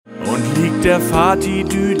steht der Vati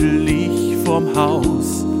düdelig vorm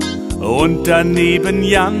Haus und daneben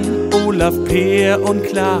Jan, Olaf, Peer und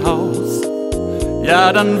Klaus.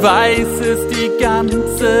 Ja, dann weiß es die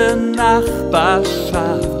ganze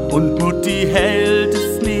Nachbarschaft und Mutti hält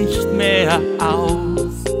es nicht mehr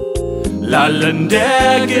aus.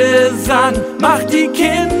 Lallender Gesang macht die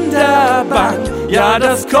Kinder bang, ja,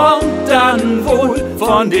 das kommt dann wohl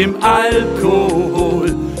von dem Alkohol.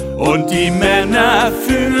 Und die Männer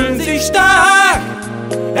fühlen sich stark,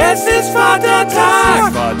 es ist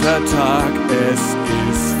Vatertag. Vatertag, es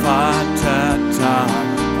ist Vatertag.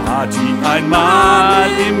 Party einmal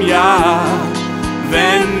im Jahr.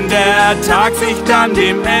 Wenn der Tag sich dann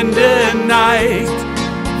dem Ende neigt,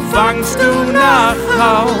 fangst du nach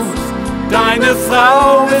Haus. Deine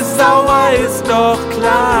Frau ist sauer, ist doch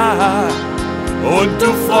klar. Und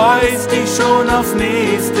du freust dich schon aufs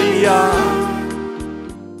nächste Jahr.